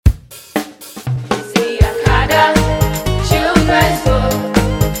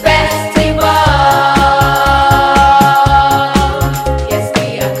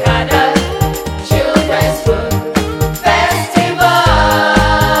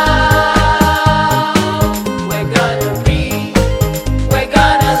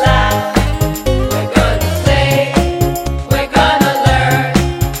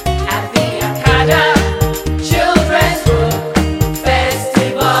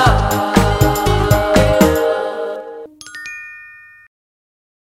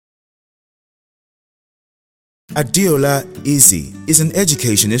Adeola is an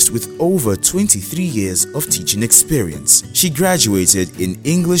educationist with over 23 years of teaching experience. She graduated in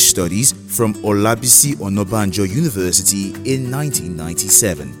English Studies from Olabisi Onabanjo University in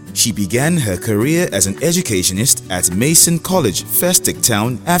 1997. She began her career as an educationist at Mason College, Festick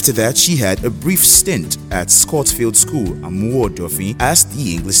Town. After that, she had a brief stint at Scotfield School, Amuodofin, as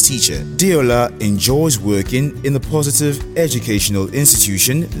the English teacher. Adeola enjoys working in a positive educational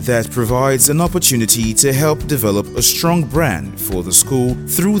institution that provides an opportunity to help develop a strong brand for the school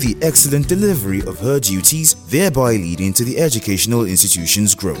through the excellent delivery of her duties, thereby leading to the educational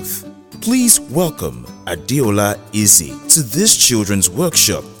institution's growth. Please welcome Adeola to this children's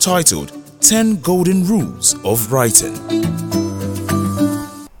workshop titled 10 Golden Rules of Writing.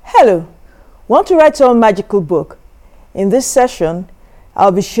 Hello, want to write your own magical book? In this session,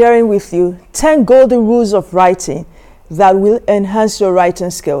 I'll be sharing with you 10 golden rules of writing that will enhance your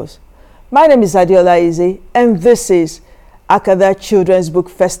writing skills. My name is Adeola and this is Akada Children's Book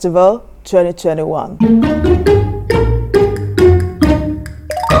Festival 2021.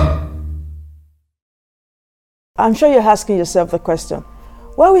 I'm sure you're asking yourself the question,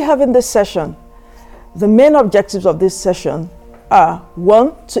 why are we having this session? The main objectives of this session are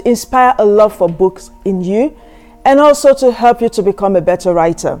 1. To inspire a love for books in you and also to help you to become a better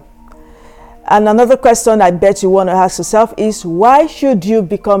writer. And another question I bet you want to ask yourself is, why should you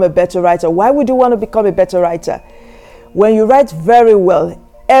become a better writer? Why would you want to become a better writer? When you write very well,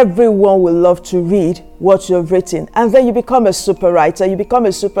 everyone will love to read what you have written, and then you become a super writer, you become a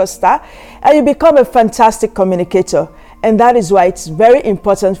superstar, and you become a fantastic communicator. And that is why it's very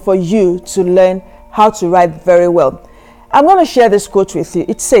important for you to learn how to write very well. I'm going to share this quote with you.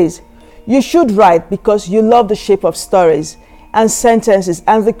 It says, "You should write because you love the shape of stories and sentences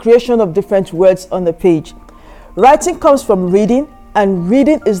and the creation of different words on the page." Writing comes from reading, and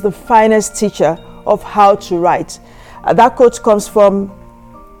reading is the finest teacher of how to write. That quote comes from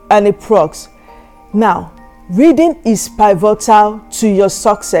Annie Prox. Now, reading is pivotal to your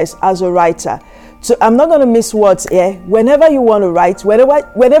success as a writer. So I'm not going to miss words here. Whenever you want to write,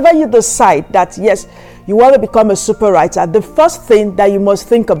 whenever you decide that yes, you want to become a super writer, the first thing that you must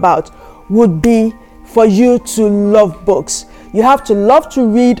think about would be for you to love books. You have to love to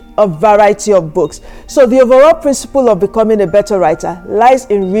read a variety of books. So the overall principle of becoming a better writer lies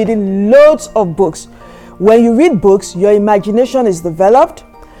in reading loads of books. When you read books, your imagination is developed.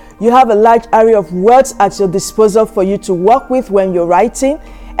 You have a large array of words at your disposal for you to work with when you're writing,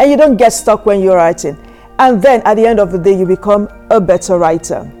 and you don't get stuck when you're writing. And then at the end of the day, you become a better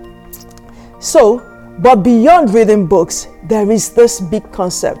writer. So, but beyond reading books, there is this big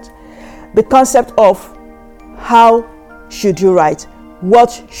concept. The concept of how should you write?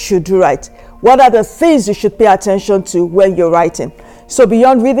 What should you write? What are the things you should pay attention to when you're writing? So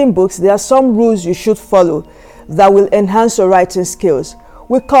beyond reading books, there are some rules you should follow that will enhance your writing skills.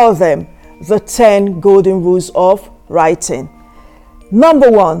 We call them the 10 golden rules of writing. Number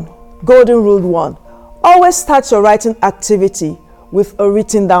 1, golden rule 1. Always start your writing activity with a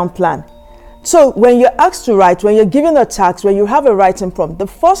written down plan. So when you're asked to write, when you're given a task, when you have a writing prompt, the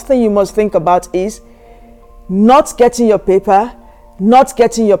first thing you must think about is not getting your paper, not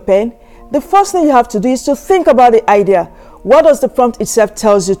getting your pen. The first thing you have to do is to think about the idea. What does the prompt itself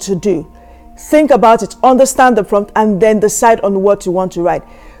tells you to do? Think about it, understand the prompt, and then decide on what you want to write.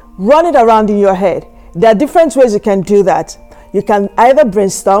 Run it around in your head. There are different ways you can do that. You can either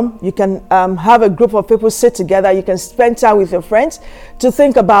brainstorm, you can have a group of people sit together, you can spend time with your friends to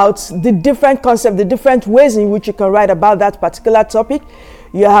think about the different concepts, the different ways in which you can write about that particular topic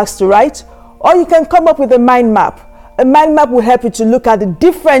you're asked to write. Or you can come up with a mind map. A mind map will help you to look at the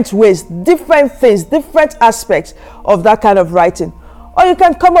different ways, different things, different aspects of that kind of writing. Or you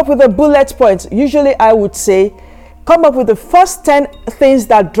can come up with a bullet point. Usually I would say, come up with the first 10 things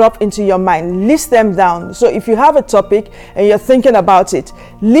that drop into your mind. List them down. So if you have a topic and you're thinking about it,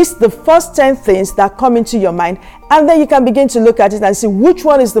 list the first 10 things that come into your mind, and then you can begin to look at it and see which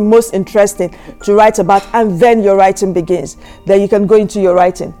one is the most interesting to write about, and then your writing begins. Then you can go into your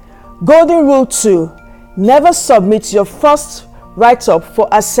writing. Golden rule 2, never submit your first write-up for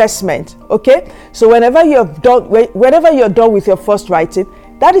assessment. Okay, so whenever you're done with your first writing,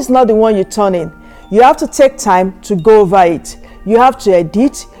 that is not the one you turn in. You have to take time to go over it. You have to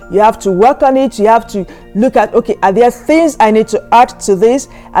edit, you have to work on it, you have to look at, okay, are there things I need to add to this?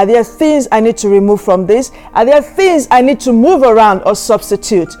 Are there things I need to remove from this? Are there things I need to move around or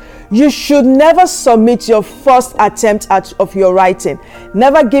substitute? You should never submit your first attempt of your writing.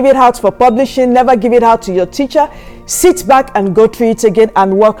 Never give it out for publishing, never give it out to your teacher. Sit back and go through it again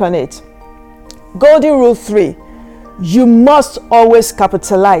and work on it. Golden rule 3, you must always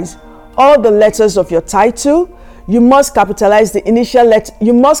capitalize all the letters of your title, you must capitalize the initial letter.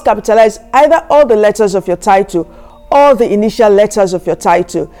 You must capitalize either all the letters of your title or the initial letters of your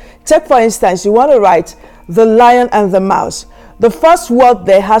title. Take, for instance, you want to write the lion and the mouse. The first word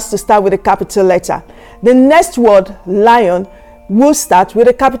there has to start with a capital letter. The next word, lion, will start with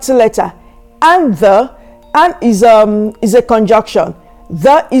a capital letter. And is a conjunction.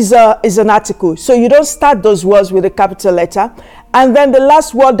 The is an article. So you don't start those words with a capital letter. And then the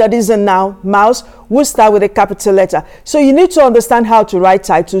last word that is a noun, mouse, will start with a capital letter. So you need to understand how to write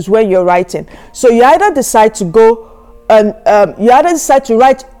titles when you're writing. So you either decide to go and you either decide to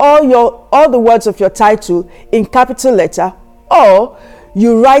write all the words of your title in capital letter, or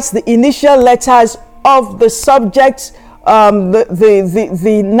you write the initial letters of the subject,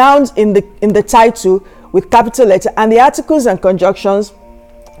 the nouns in the title with capital letter, and the articles and conjunctions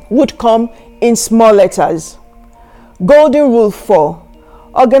would come in small letters. Golden rule 4.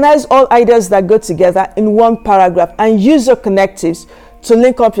 Organize all ideas that go together in one paragraph and use your connectives to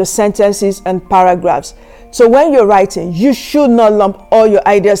link up your sentences and paragraphs. So when you're writing, you should not lump all your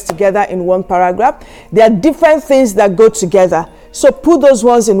ideas together in one paragraph. There are different things that go together. So put those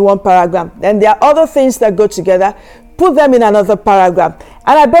ones in one paragraph. Then there are other things that go together. Put them in another paragraph.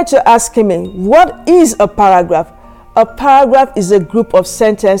 And I bet you're asking me, what is a paragraph? A paragraph is a group of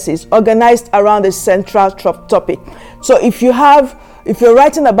sentences organized around a central topic. So if you're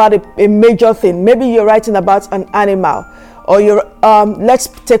writing about a major thing, maybe you're writing about an animal, or let's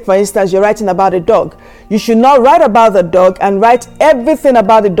take, for instance, you're writing about a dog. You should not write about the dog and write everything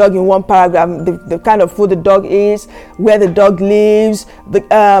about the dog in one paragraph. The kind of food the dog is, where the dog lives,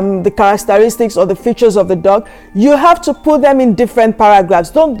 the characteristics or the features of the dog. You have to put them in different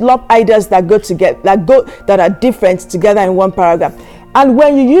paragraphs. Don't lump ideas that go together, that are different together in one paragraph. And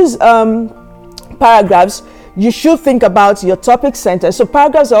when you use paragraphs, you should think about your topic sentence. So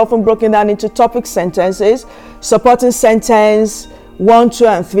paragraphs are often broken down into topic sentences, supporting sentence 1, 2,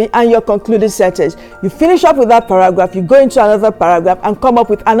 and 3, and your concluding sentence. You finish up with that paragraph, you go into another paragraph and come up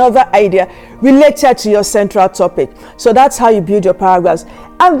with another idea related to your central topic. So that's how you build your paragraphs.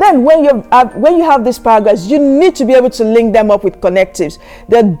 And then when you have these paragraphs, you need to be able to link them up with connectives.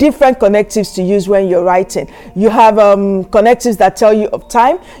 There are different connectives to use when you're writing. You have connectives that tell you of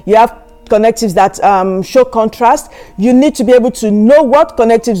time. You have connectives that show contrast. You need to be able to know what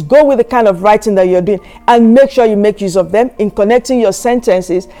connectives go with the kind of writing that you're doing, and make sure you make use of them in connecting your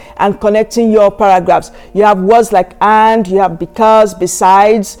sentences and connecting your paragraphs. You have words like and, you have because,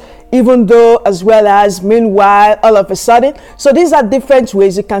 besides, even though, as well as, meanwhile, all of a sudden. So these are different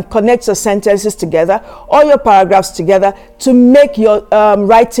ways you can connect your sentences together or your paragraphs together to make your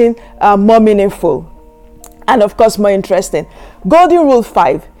writing more meaningful and, of course, more interesting. Golden rule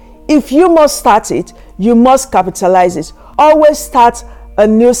 5. If you must start it, you must capitalize it. Always start a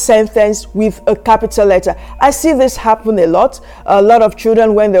new sentence with a capital letter. I see this happen a lot. A lot of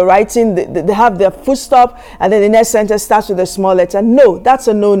children, when they're writing, they have their full stop, and then the next sentence starts with a small letter. No, that's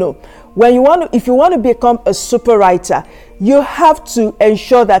a no-no. If you want to become a super writer, you have to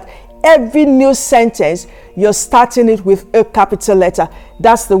ensure that every new sentence, you're starting it with a capital letter.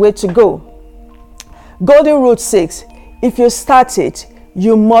 That's the way to go. Golden rule 6. If you start it,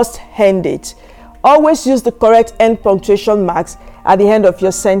 you must end it. Always use the correct end punctuation marks at the end of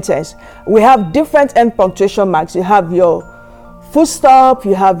your sentence. We have different end punctuation marks. You have your full stop,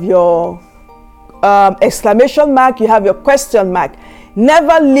 you have your exclamation mark, you have your question mark.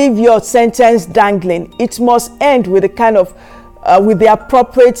 Never leave your sentence dangling. It must end with a kind of with the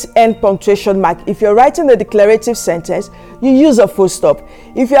appropriate end punctuation mark. If you're writing a declarative sentence, you use a full stop.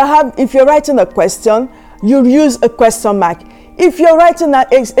 If you're writing a question, you use a question mark. If you're writing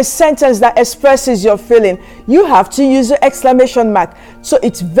a sentence that expresses your feeling, you have to use an exclamation mark. So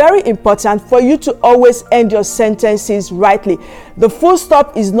it's very important for you to always end your sentences rightly. The full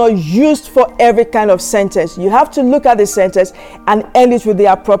stop is not used for every kind of sentence. You have to look at the sentence and end it with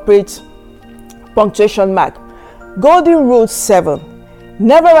the appropriate punctuation mark. Golden rule 7.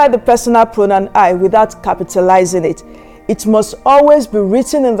 Never write the personal pronoun I without capitalizing it. It must always be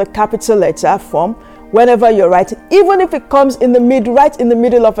written in the capital letter form whenever you're writing, even if it comes in the right in the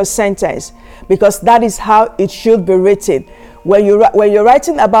middle of a sentence, because that is how it should be written. When you're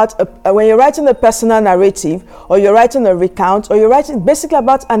writing a personal narrative, or you're writing a recount, or you're writing basically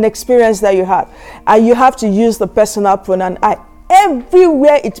about an experience that you have, and you have to use the personal pronoun I.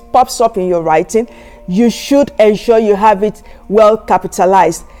 Everywhere it pops up in your writing, you should ensure you have it well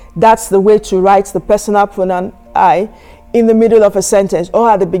capitalized. That's the way to write the personal pronoun I in the middle of a sentence or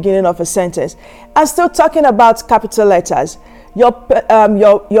at the beginning of a sentence. And still talking about capital letters, your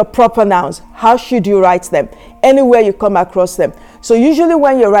proper nouns, how should you write them? Anywhere you come across them. So usually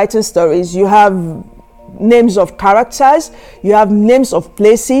when you're writing stories, you have names of characters, you have names of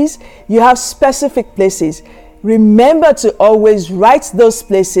places, you have specific places. Remember to always write those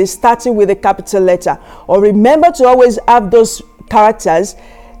places starting with a capital letter, or remember to always have those characters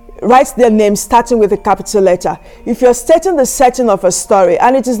write their names starting with a capital letter. If you're stating the setting of a story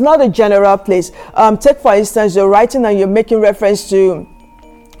and it is not a general place, take for instance, you're writing and you're making reference to,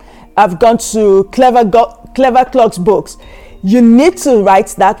 I've gone to Clever Clock's books. You need to write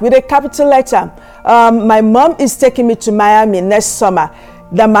that with a capital letter. My mom is taking me to Miami next summer.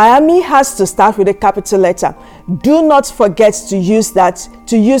 The Miami has to start with a capital letter. Do not forget to use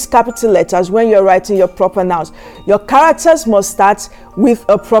capital letters when you're writing your proper nouns. Your characters must start with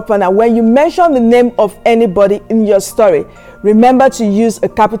a proper noun. When you mention the name of anybody in your story, remember to use a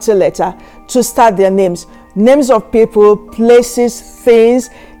capital letter to start their names. Names of people, places, things,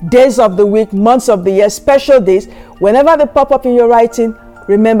 days of the week, months of the year, special days. Whenever they pop up in your writing,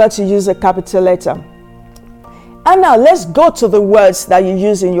 remember to use a capital letter. And now let's go to the words that you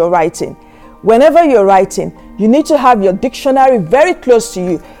use in your writing. Whenever you're writing, you need to have your dictionary very close to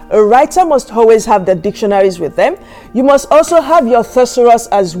you. A writer must always have their dictionaries with them. You must also have your thesaurus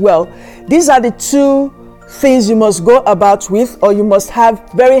as well. These are the two things you must go about with, or you must have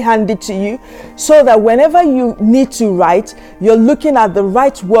very handy to you, so that whenever you need to write, you're looking at the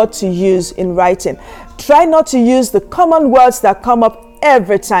right word to use in writing. Try not to use the common words that come up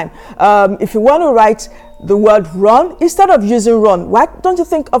every time. If you want to write the word run, instead of using run, why don't you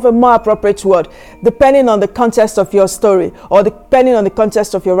think of a more appropriate word depending on the context of your story or depending on the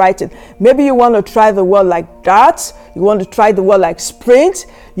context of your writing? Maybe you want to try the word like dart, you want to try the word like sprint,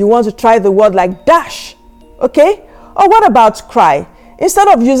 you want to try the word like dash. Okay? Or what about cry? Instead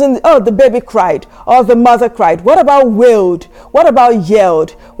of using, the baby cried or the mother cried, what about wailed? What about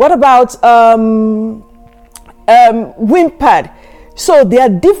yelled? What about whimpered? So there are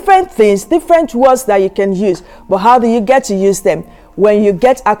different things, different words that you can use. But how do you get to use them? When you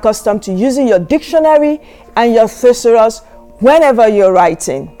get accustomed to using your dictionary and your thesaurus whenever you're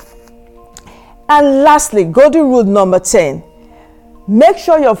writing. And lastly, golden rule number 10. Make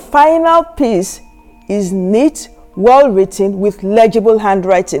sure your final piece is neat, well written, with legible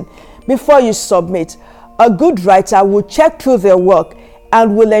handwriting before you submit. A good writer will check through their work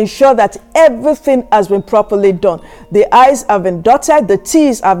and will ensure that everything has been properly done. The I's have been dotted, the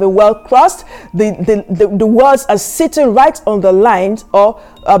T's have been well crossed, the words are sitting right on the lines or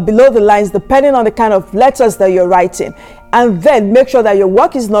below the lines, depending on the kind of letters that you're writing. And then make sure that your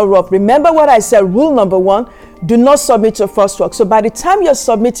work is not rough. Remember what I said, rule number 1, do not submit your first work. So by the time you're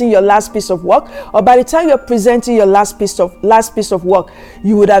submitting your last piece of work, or by the time you're presenting your last piece of work,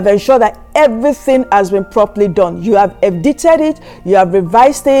 you would have ensured that everything has been properly done. You have edited it, you have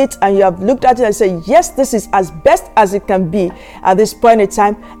revised it, and you have looked at it and said, yes, this is as best as it can be at this point in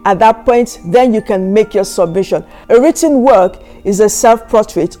time. At that point, then you can make your submission. A written work is a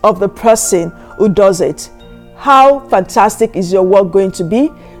self-portrait of the person who does it. How fantastic is your work going to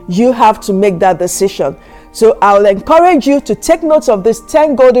be? You have to make that decision. So I'll encourage you to take notes of these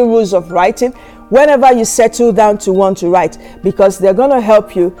 10 golden rules of writing whenever you settle down to want to write, because they're going to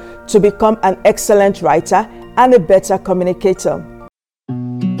help you to become an excellent writer and a better communicator.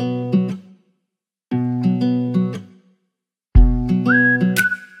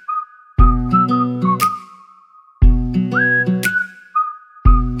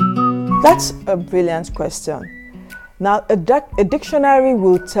 That's a brilliant question. Now, a dictionary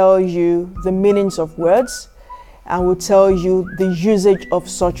will tell you the meanings of words and will tell you the usage of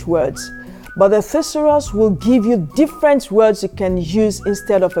such words. But the thesaurus will give you different words you can use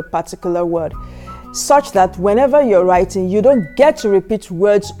instead of a particular word, such that whenever you're writing, you don't get to repeat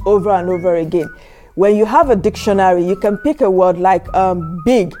words over and over again. When you have a dictionary, you can pick a word like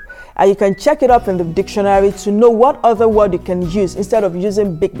big, and you can check it up in the dictionary to know what other word you can use instead of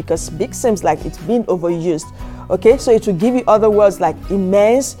using big, because big seems like it's been overused. Okay, so it will give you other words like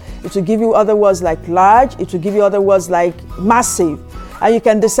immense, it will give you other words like large, it will give you other words like massive. And you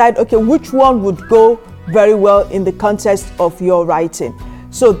can decide, okay, which one would go very well in the context of your writing.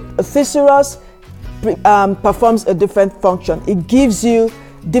 So a thesaurus performs a different function. It gives you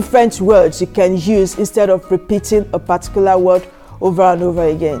different words you can use instead of repeating a particular word over and over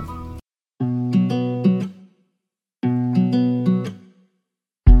again.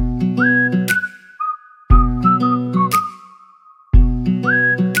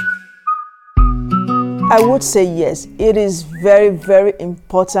 I would say yes, it is very, very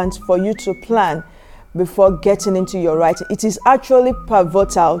important for you to plan before getting into your writing. It is actually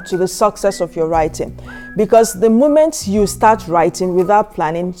pivotal to the success of your writing, because the moment you start writing without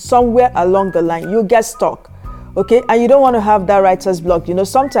planning, somewhere along the line, you get stuck. Okay, and you don't want to have that writer's block. You know,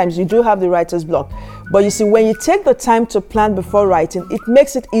 sometimes you do have the writer's block, but you see, when you take the time to plan before writing, it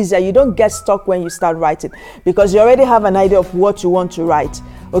makes it easier. You don't get stuck when you start writing because you already have an idea of what you want to write.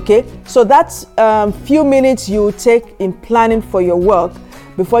 Okay, so that's few minutes you take in planning for your work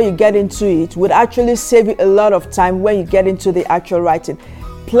before you get into it would actually save you a lot of time when you get into the actual writing.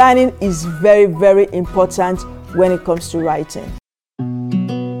 Planning is very, very important when it comes to writing.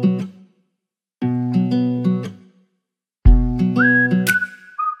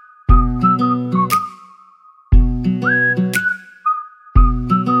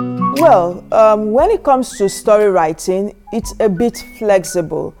 Well, when it comes to story writing, it's a bit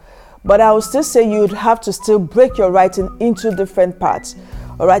flexible, but I would still say you'd have to still break your writing into different parts.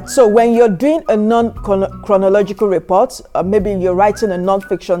 All right, so when you're doing a non-chronological report, maybe you're writing a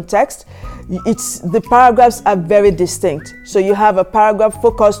non-fiction text, the paragraphs are very distinct. So you have a paragraph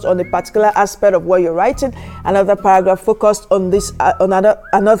focused on a particular aspect of what you're writing, another paragraph focused on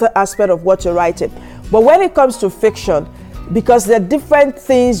another aspect of what you're writing. But when it comes to fiction, because there are different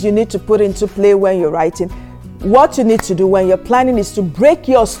things you need to put into play when you're writing, what you need to do when you're planning is to break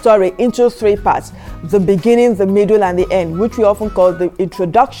your story into 3 parts: the beginning, the middle, and the end, which we often call the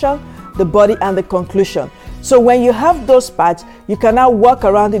introduction, the body, and the conclusion. So when you have those parts, you can now work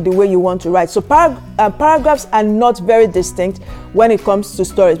around it the way you want to write. So paragraphs are not very distinct when it comes to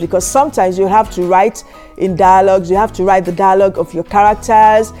stories, because sometimes you have to write in dialogues, you have to write the dialogue of your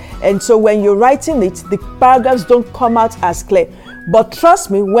characters. And so when you're writing it, the paragraphs don't come out as clear. But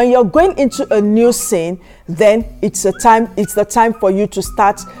trust me, when you're going into a new scene, then it's the time for you to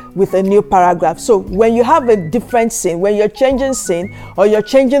start with a new paragraph. So when you have a different scene, when you're changing scene or you're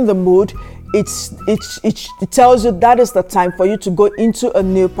changing the mood, it tells you that is the time for you to go into a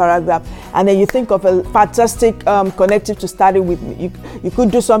new paragraph. And then you think of a fantastic connective to start it with. You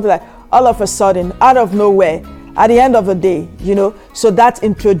could do something like, all of a sudden, out of nowhere, at the end of the day, you know, so that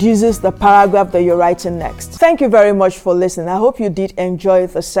introduces the paragraph that you're writing next. Thank you very much for listening. I hope you did enjoy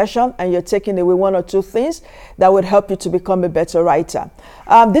the session and you're taking away 1 or 2 things that would help you to become a better writer.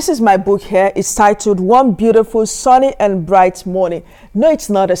 This is my book here. It's titled One Beautiful Sunny and Bright Morning. No, it's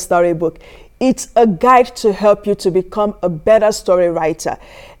not a storybook. It's a guide to help you to become a better story writer.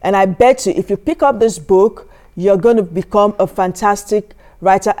 And I bet you if you pick up this book, you're going to become a fantastic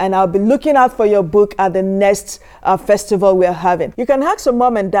writer, and I'll be looking out for your book at the next festival we're having. You can ask your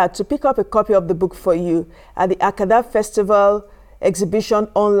mom and dad to pick up a copy of the book for you at the ACBF Festival Exhibition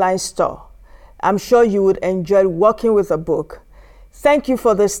online store. I'm sure you would enjoy working with a book. Thank you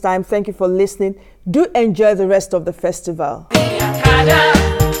for this time. Thank you for listening. Do enjoy the rest of the festival.